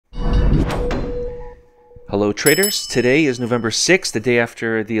Hello traders, today is November 6th, the day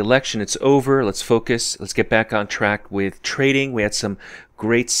after the election. It's over. Let's focus. Let's get back on track with trading. We had some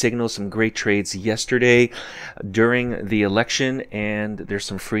great signals, some great trades yesterday during the election, and there's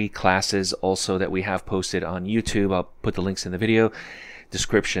some free classes also that we have posted on YouTube. I'll put the links in the video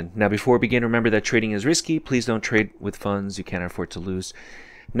description. Now before we begin, remember that trading is risky. Please don't trade with funds you can't afford to lose.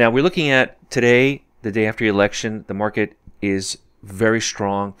 Now we're looking at today, the day after the election. The market is very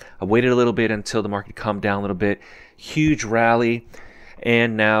strong. I waited a little bit until the market calmed down a little bit. Huge rally,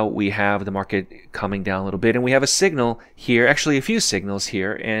 and now we have the market coming down a little bit, and we have a signal here, actually a few signals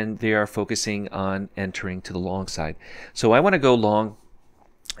here, and they are focusing on entering to the long side. So I want to go long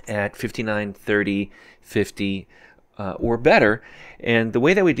at 59.30, 50 or better, and the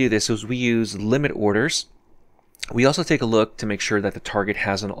way that we do this is we use limit orders. We also take a look to make sure that the target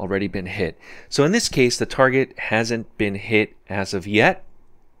hasn't already been hit. So in this case, the target hasn't been hit as of yet.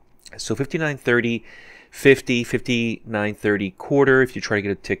 So 59.30, 50, 59.30 quarter if you try to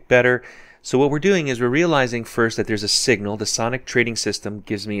get a tick better. So what we're doing is we're realizing first that there's a signal. The Sonic trading system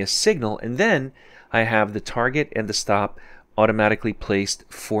gives me a signal, and then I have the target and the stop automatically placed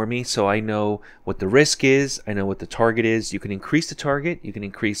for me, so I know what the risk is, I know what the target is. You can increase the target, you can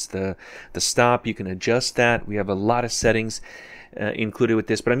increase the stop, you can adjust that. We have a lot of settings included with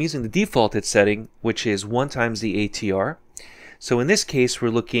this, but I'm using the defaulted setting, which is 1 times the ATR. So in this case, we're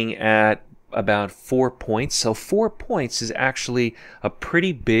looking at about 4 points. So 4 points is actually a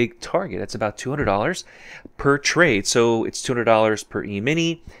pretty big target. That's about $200 per trade. So it's $200 per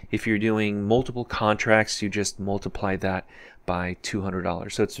E-mini. If you're doing multiple contracts, you just multiply that by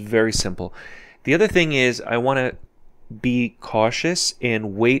 $200. So it's very simple. The other thing is I want to be cautious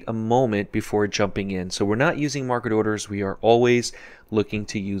and wait a moment before jumping in. So we're not using market orders. We are always looking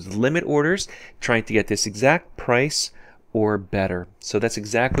to use limit orders, trying to get this exact price or better. So that's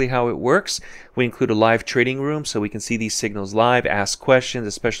exactly how it works. We include a live trading room so we can see these signals live, ask questions,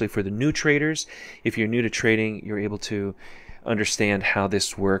 especially for the new traders. If you're new to trading, you're able to understand how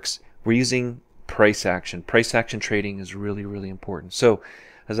this works. We're using price action. Price action trading is really, really important. So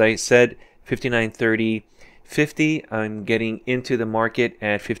as I said, 59.30, 50, I'm getting into the market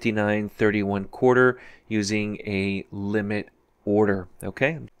at 59.31 quarter using a limit order.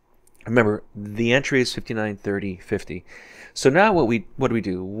 Okay. Remember, the entry is 59.30, 50. So now what do we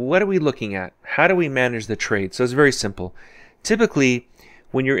do? What are we looking at? How do we manage the trade? So it's very simple. Typically,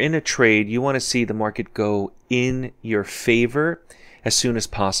 when you're in a trade, you want to see the market go in your favor as soon as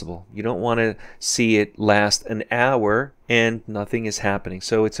possible. You don't want to see it last an hour and nothing is happening.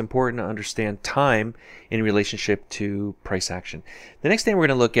 So it's important to understand time in relationship to price action. The next thing we're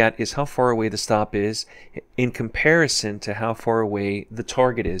going to look at is how far away the stop is in comparison to how far away the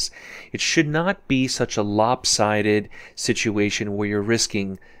target is. It should not be such a lopsided situation where you're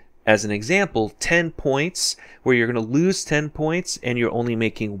risking, as an example, 10 points, where you're going to lose 10 points and you're only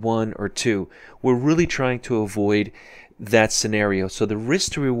making 1 or 2. We're really trying to avoid that scenario. So the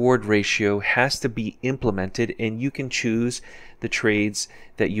risk to reward ratio has to be implemented, and you can choose the trades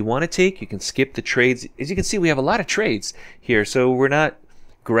that you want to take. You can skip the trades. As you can see, we have a lot of trades here, so we're not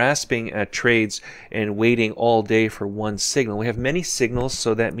grasping at trades and waiting all day for one signal. We have many signals,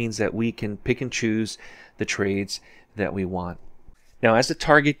 so that means that we can pick and choose the trades that we want. Now, as the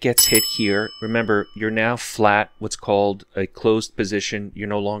target gets hit here, remember, you're now flat, what's called a closed position. You're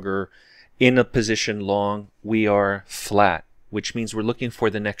no longer in a position long. We are flat, which means we're looking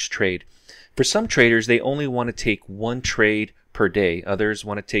for the next trade. For some traders, they only want to take 1 trade per day. Others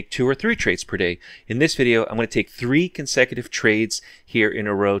want to take 2 or 3 trades per day. In this video, I'm going to take 3 consecutive trades here in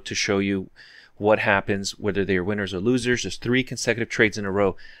a row to show you what happens, whether they're winners or losers. There's 3 consecutive trades in a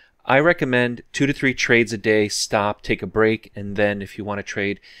row. I recommend 2 to 3 trades a day. Stop, take a break, and then if you want to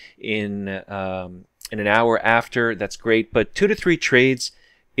trade in an hour after, that's great. But 2 to 3 trades,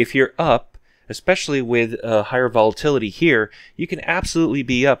 if you're up, especially with higher volatility here, you can absolutely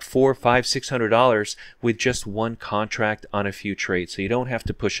be up $400, $500, $600 with just 1 contract on a few trades. So you don't have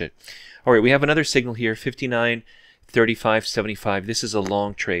to push it. All right, we have another signal here, 59.35, 75. This is a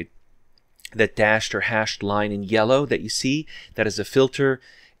long trade. That dashed or hashed line in yellow that you see, that is a filter.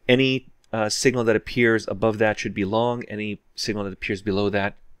 Any signal that appears above that should be long. Any signal that appears below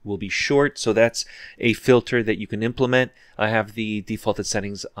that will be short. So that's a filter that you can implement. I have the defaulted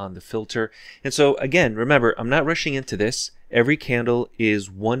settings on the filter. And so again, remember, I'm not rushing into this. Every candle is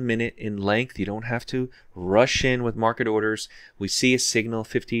 1 minute in length. You don't have to rush in with market orders. We see a signal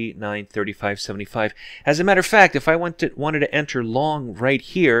 59.35, 75. As a matter of fact, if I wanted to enter long right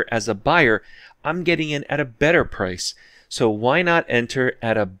here as a buyer, I'm getting in at a better price. So why not enter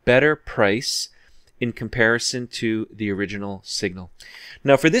at a better price in comparison to the original signal?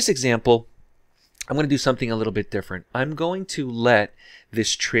 Now for this example, I'm going to do something a little bit different. I'm going to let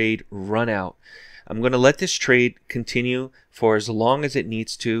this trade run out. I'm going to let this trade continue for as long as it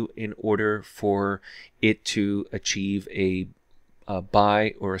needs to in order for it to achieve a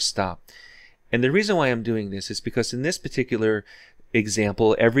buy or a stop. And the reason why I'm doing this is because in this particular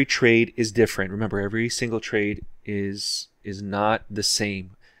example, every trade is different. Remember, every single trade is not the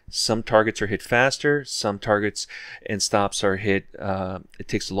same. Some targets are hit faster, some targets and stops are hit, it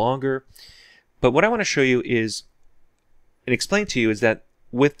takes longer. But what I want to show you is, and explain to you, is that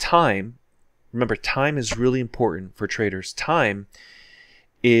with time, remember, time is really important for traders. Time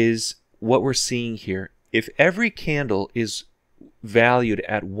is what we're seeing here. If every candle is valued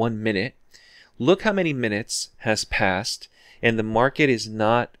at 1 minute, look how many minutes has passed and the market is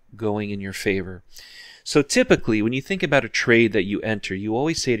not going in your favor. So typically, when you think about a trade that you enter, you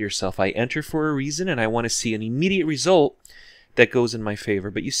always say to yourself, I enter for a reason and I want to see an immediate result that goes in my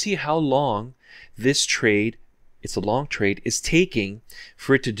favor. But you see how long this trade, it's a long trade, is taking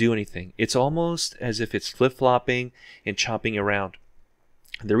for it to do anything. It's almost as if it's flip-flopping and chopping around.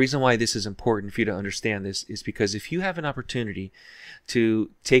 The reason why this is important for you to understand this is because if you have an opportunity to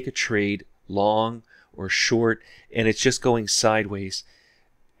take a trade long or short and it's just going sideways,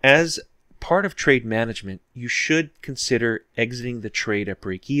 as part of trade management, you should consider exiting the trade at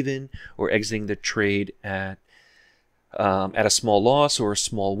break even or exiting the trade at a small loss or a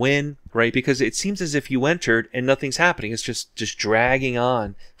small win, right? Because it seems as if you entered and nothing's happening. It's just dragging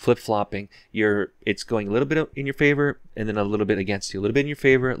on, flip-flopping. It's going a little bit in your favor and then a little bit against you. A little bit in your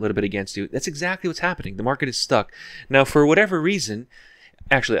favor, a little bit against you. That's exactly what's happening. The market is stuck. Now, for whatever reason,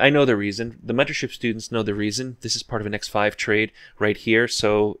 actually, I know the reason. The mentorship students know the reason. This is part of an X5 trade right here.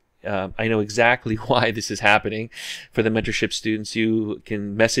 So I know exactly why this is happening. For the mentorship students, you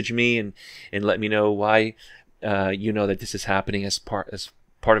can message me and let me know why you know that this is happening as part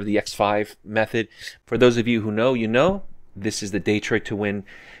of the X5 method. For those of you who know, you know, this is the Day Trade to Win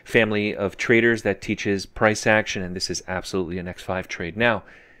family of traders that teaches price action, and this is absolutely an X5 trade. Now,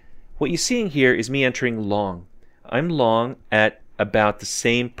 what you're seeing here is me entering long. I'm long at about the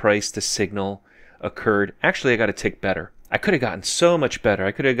same price the signal occurred. Actually, I got a tick better. I could have gotten so much better.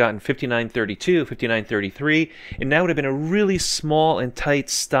 I could have gotten 59.32, 59.33, and that would have been a really small and tight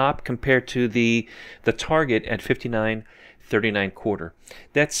stop compared to the target at 59.39 quarter.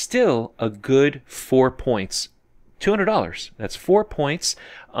 That's still a good 4 points. $200. That's 4 points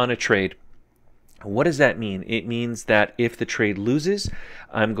on a trade. What does that mean? It means that if the trade loses,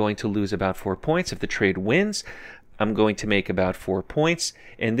 I'm going to lose about 4 points. If the trade wins, I'm going to make about 4 points.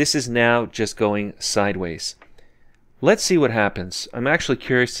 And this is now just going sideways. Let's see what happens. I'm actually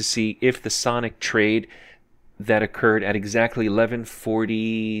curious to see if the Sonic trade that occurred at exactly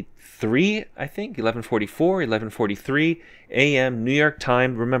 11:43, I think, 11:44, 11:43 a.m. New York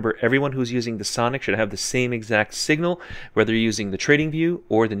time. Remember, everyone who's using the Sonic should have the same exact signal, whether you're using the TradingView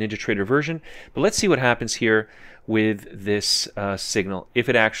or the NinjaTrader version. But let's see what happens here with this signal, if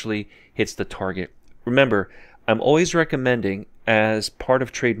it actually hits the target. Remember, I'm always recommending, as part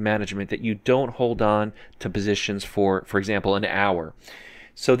of trade management, that you don't hold on to positions for example, an hour.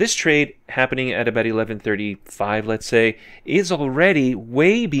 So this trade happening at about 11:35, let's say, is already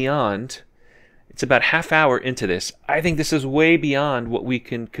way beyond. It's about half hour into this. I think this is way beyond what we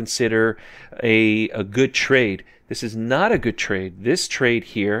can consider a good trade. This is not a good trade. This trade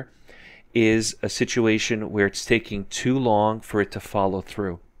here is a situation where it's taking too long for it to follow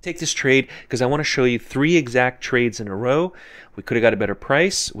through. Take this trade because I want to show you 3 exact trades in a row. We could have got a better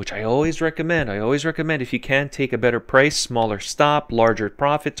price, which I always recommend. I always recommend, if you can, take a better price, smaller stop, larger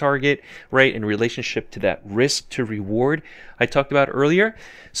profit target, right, in relationship to that risk to reward I talked about earlier.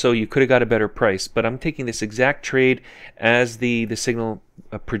 So you could have got a better price. But I'm taking this exact trade as the signal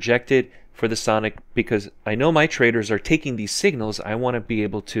projected for the Sonic, because I know my traders are taking these signals. I want to be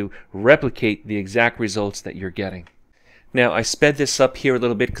able to replicate the exact results that you're getting. Now, I sped this up here a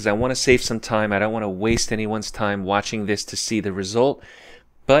little bit because I want to save some time. I don't want to waste anyone's time watching this to see the result.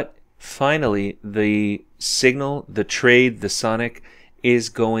 But finally, the signal, the trade, the Sonic is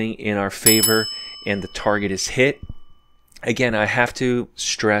going in our favor and the target is hit. Again, I have to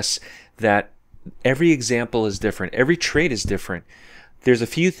stress that every example is different. Every trade is different. There's a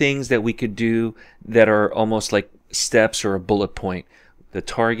few things that we could do that are almost like steps or a bullet point. The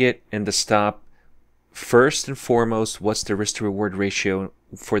target and the stop. First and foremost, what's the risk to reward ratio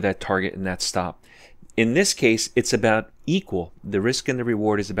for that target and that stop? In this case, it's about equal. The risk and the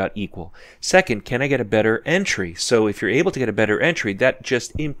reward is about equal. Second, can I get a better entry? So if you're able to get a better entry, that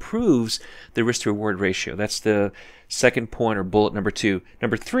just improves the risk to reward ratio. That's the second point, or bullet number 2.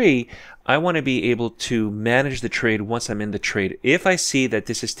 Number 3, I want to be able to manage the trade once I'm in the trade. If I see that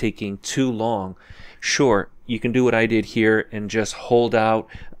this is taking too long, sure, you can do what I did here and just hold out.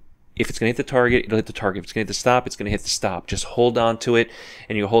 If it's going to hit the target, it'll hit the target. If it's going to hit the stop, it's going to hit the stop. Just hold on to it,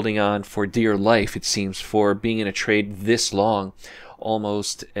 and you're holding on for dear life, it seems, for being in a trade this long,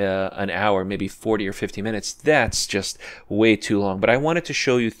 almost an hour, maybe 40 or 50 minutes. That's just way too long. But I wanted to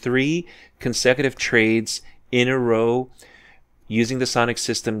show you 3 consecutive trades in a row using the Sonic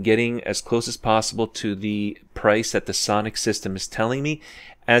system, getting as close as possible to the price that the Sonic system is telling me,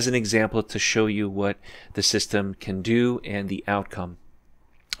 as an example to show you what the system can do and the outcome.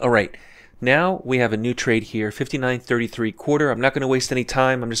 All right, now we have a new trade here, 59.33 quarter. I'm not going to waste any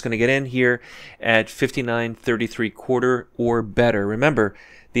time. I'm just going to get in here at 59.33 quarter or better. Remember,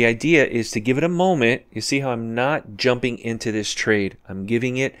 the idea is to give it a moment. You see how I'm not jumping into this trade. I'm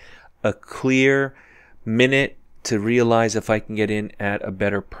giving it a clear minute to realize if I can get in at a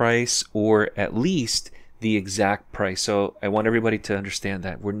better price or at least the exact price. So I want everybody to understand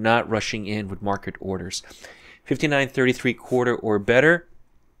that. We're not rushing in with market orders. 59.33 quarter or better.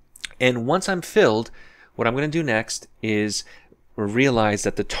 And once I'm filled, what I'm going to do next is realize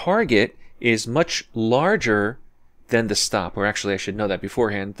that the target is much larger than the stop. Or actually, I should know that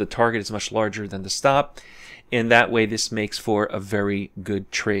beforehand. The target is much larger than the stop. And that way, this makes for a very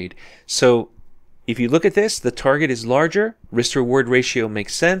good trade. So if you look at this, the target is larger. Risk to reward ratio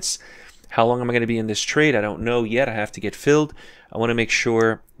makes sense. How long am I going to be in this trade? I don't know yet. I have to get filled. I want to make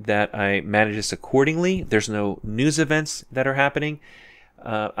sure that I manage this accordingly. There's no news events that are happening.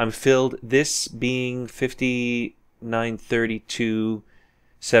 I'm filled, this being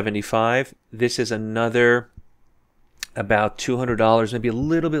 59.32.75. This is another about $200, maybe a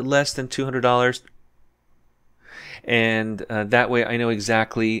little bit less than $200. And that way I know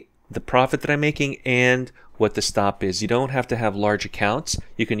exactly the profit that I'm making and what the stop is. You don't have to have large accounts.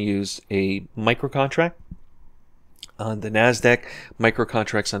 You can use a micro contract on the NASDAQ, micro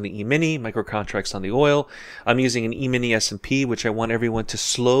contracts on the E-mini, micro contracts on the oil. I'm using an E-mini S&P, which I want everyone to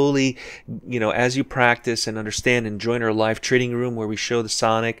slowly, as you practice and understand and join our live trading room where we show the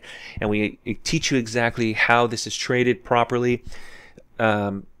Sonic and we teach you exactly how this is traded properly.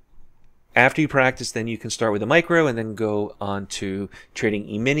 After you practice, then you can start with a micro and then go on to trading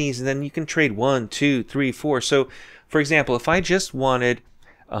E-minis, and then you can trade 1, 2, 3, 4. So, for example, if I just wanted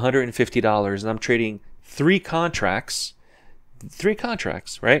 $150 and I'm trading 3 contracts,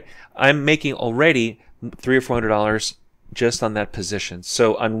 right? I'm making already $300 or $400 just on that position.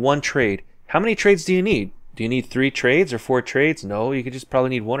 So on one trade, how many trades do you need? Do you need 3 trades or 4 trades? No, you could just probably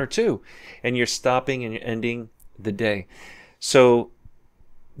need 1 or 2, and you're stopping and you're ending the day. So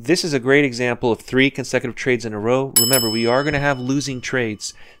this is a great example of 3 consecutive trades in a row. Remember, we are going to have losing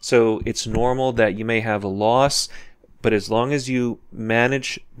trades, so it's normal that you may have a loss. But as long as you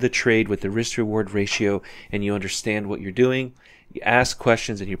manage the trade with the risk-reward ratio and you understand what you're doing, you ask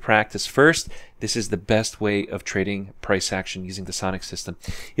questions and you practice first, this is the best way of trading price action using the Sonic system.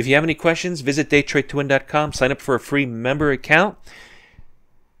 If you have any questions, visit daytradetowin.com, sign up for a free member account.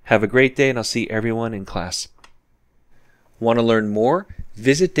 Have a great day, and I'll see everyone in class. Want to learn more?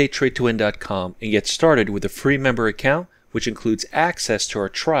 Visit daytradetowin.com and get started with a free member account, which includes access to our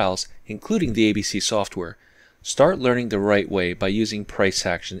trials, including the ABC software. Start learning the right way by using price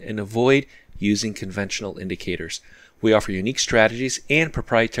action and avoid using conventional indicators. We offer unique strategies and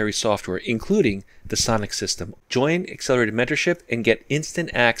proprietary software, including the Sonic system. Join Accelerated Mentorship and get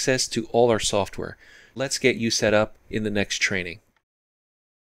instant access to all our software. Let's get you set up in the next training.